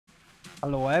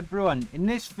Hello everyone, in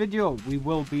this video we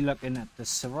will be looking at the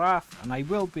Seraph and I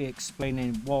will be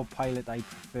explaining what pilot I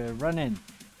prefer running,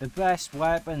 the best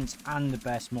weapons and the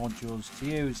best modules to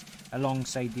use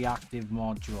alongside the active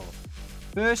module.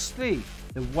 Firstly,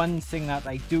 the one thing that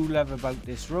I do love about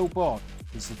this robot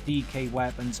is the DK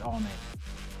weapons on it.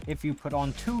 If you put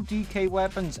on 2 DK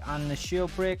weapons and the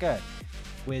shield breaker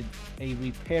with a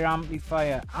repair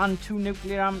amplifier and 2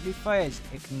 nuclear amplifiers,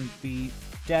 it can be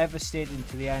devastating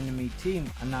to the enemy team,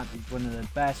 and that is one of the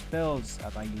best builds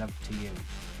that I love to use.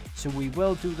 So we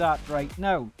will do that right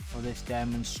now for this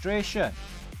demonstration.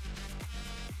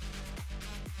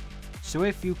 So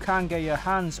if you can get your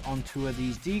hands on 2 of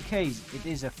these DKs, it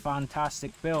is a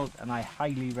fantastic build and I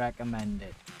highly recommend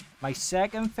it. My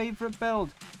second favourite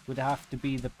build would have to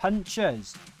be the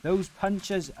punchers. Those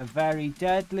punchers are very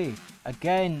deadly.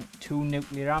 Again, 2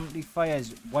 nuclear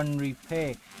amplifiers, 1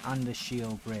 repair and a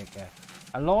shield breaker.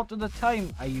 A lot of the time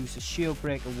I use a shield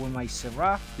breaker with my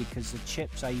Seraph because the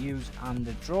chips I use and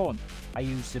the drone. I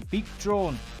use the beak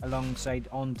drone alongside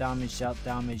on damage out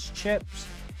damage chips.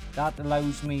 That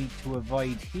allows me to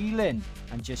avoid healing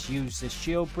and just use the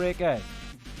shield breaker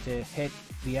to hit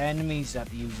the enemies that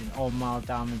are using on-mal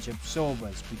damage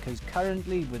absorbers, because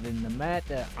currently within the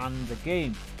meta and the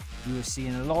game you are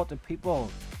seeing a lot of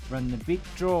people run the beak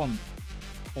drone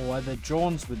or other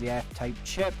drones with the F-type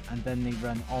chip, and then they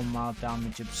run on-mal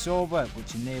damage absorber,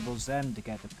 which enables them to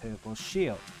get a purple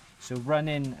shield. So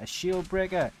running a shield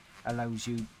breaker allows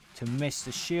you to miss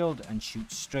the shield and shoot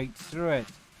straight through it,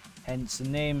 hence the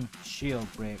name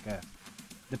shield breaker.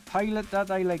 The pilot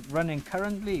that I like running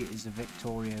currently is the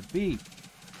Victoria B.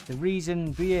 The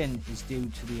reason being is due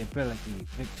to the ability,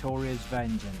 Victoria's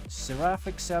Vengeance. Seraph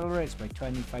accelerates by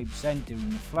 25% during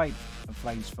the flight and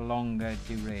flies for longer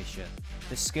duration.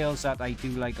 The skills that I do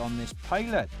like on this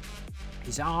pilot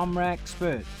is Armor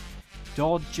Expert,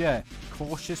 Dodger,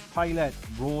 Cautious Pilot,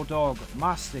 Raw Dog,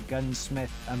 Master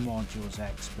Gunsmith and Modules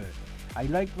Expert. I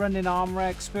like running Armor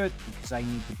Expert because I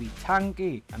need to be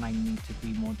tanky and I need to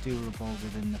be more durable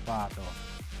within the battle.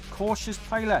 Cautious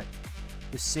Pilot,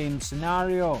 the same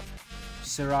scenario.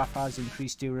 Seraph has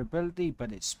increased durability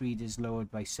but its speed is lowered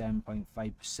by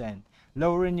 7.5%.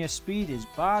 Lowering your speed is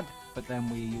bad, but then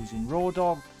we're using Raw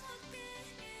Dog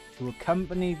to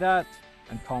accompany that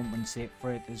and compensate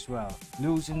for it as well.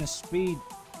 Losing the speed,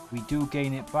 we do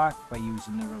gain it back by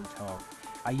using the Roadhog.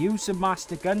 I use the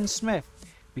Master Gunsmith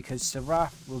because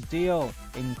Seraph will deal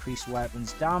increased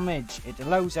weapons damage. It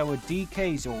allows our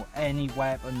DKs or any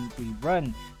weapon we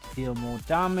run to deal more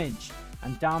damage,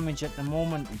 and damage at the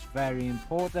moment is very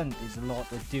important. There's a lot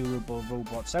of durable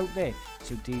robots out there,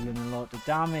 so dealing a lot of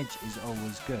damage is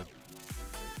always good.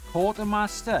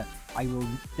 Quartermaster, I will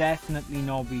definitely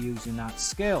not be using that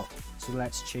skill, so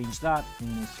let's change that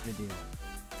in this video.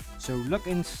 So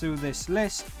looking through this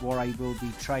list, what I will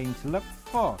be trying to look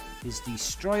for is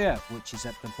Destroyer, which is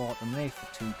at the bottom there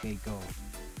for 2k gold.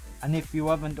 And if you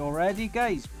haven't already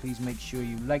guys, please make sure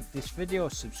you like this video,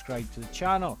 subscribe to the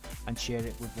channel and share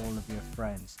it with all of your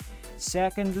friends.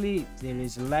 Secondly, there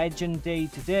is Legend Day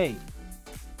today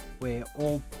where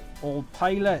all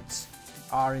pilots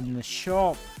are in the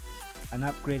shop, and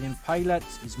upgrading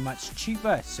pilots is much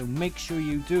cheaper, so make sure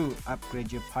you do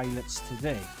upgrade your pilots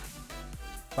today.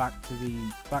 Back to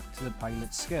the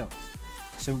pilot skills.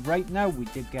 So right now we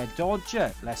did get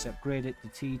Dodger, let's upgrade it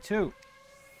to T2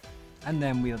 and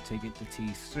then we'll take it to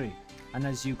T3, and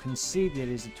as you can see there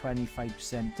is a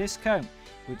 25% discount,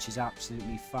 which is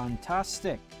absolutely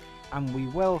fantastic, and we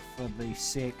will, for the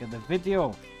sake of the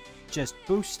video, just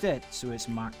boost it so it's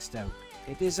maxed out.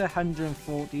 It is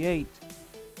 148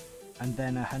 and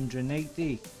then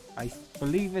 180. I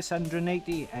believe it's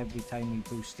 180 every time we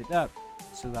boost it up,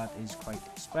 so that is quite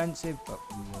expensive, but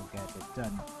we will get it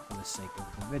done for the sake of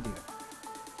the video.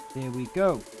 There we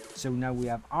go. So now we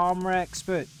have Armor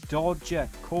Expert, Dodger,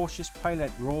 Cautious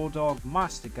Pilot, Raw Dog,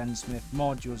 Master Gunsmith,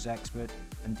 Modules Expert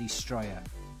and Destroyer.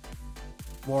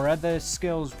 What other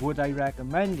skills would I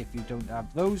recommend if you don't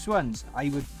have those ones? I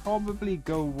would probably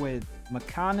go with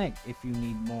Mechanic if you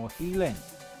need more healing,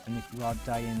 and if you are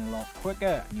dying a lot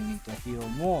quicker and you need to heal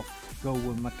more, go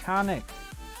with Mechanic.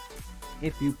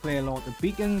 If you play a lot of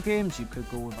beacon games, you could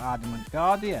go with Adamant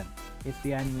Guardian. If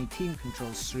the enemy team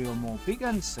controls 3 or more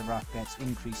beacons, Seraph gets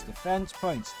increased defense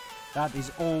points. That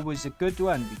is always a good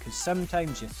one because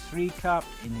sometimes you're 3 capped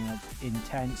in an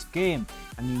intense game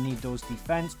and you need those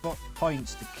defense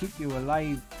points to keep you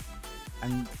alive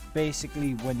and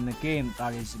basically win the game.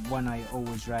 That is one I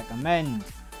always recommend.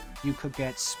 You could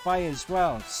get Spy as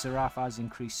well. Seraph has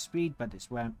increased speed, but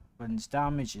its weapon's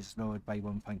damage is lowered by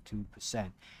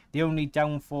 1.2%. The only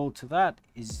downfall to that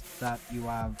is that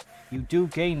you do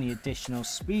gain the additional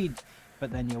speed,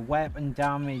 but then your weapon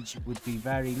damage would be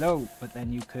very low. But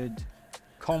then you could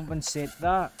compensate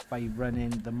that by running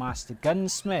the Master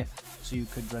Gunsmith, so you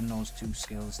could run those two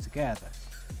skills together.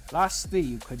 Lastly,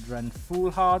 you could run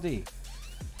Foolhardy.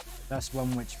 That's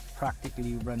one which practically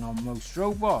you run on most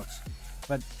robots.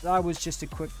 But that was just a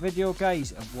quick video,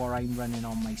 guys, of what I'm running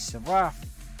on my Seraph.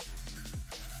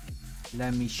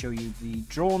 Let me show you the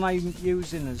drone I'm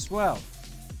using as well.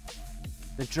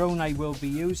 The drone I will be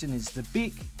using is the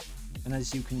Beak, and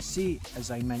as you can see, as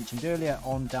I mentioned earlier,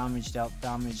 on damaged, out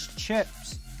damaged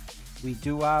chips. We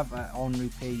do have an on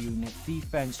repair unit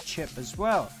defense chip as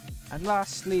well, and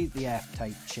lastly the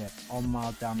F-type chip on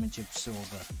mild damage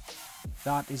absorber.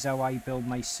 That is how I build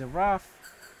my Seraph.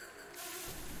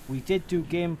 We did do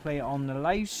gameplay on the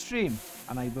live stream,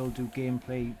 and I will do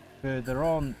gameplay further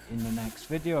on in the next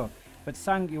video. But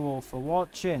thank you all for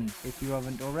watching. If you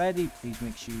haven't already, please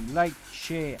make sure you like,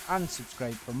 share and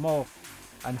subscribe for more.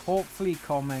 And hopefully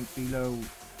comment below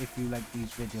if you like these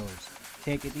videos.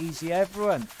 Take it easy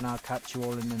everyone, and I'll catch you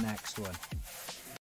all in the next one.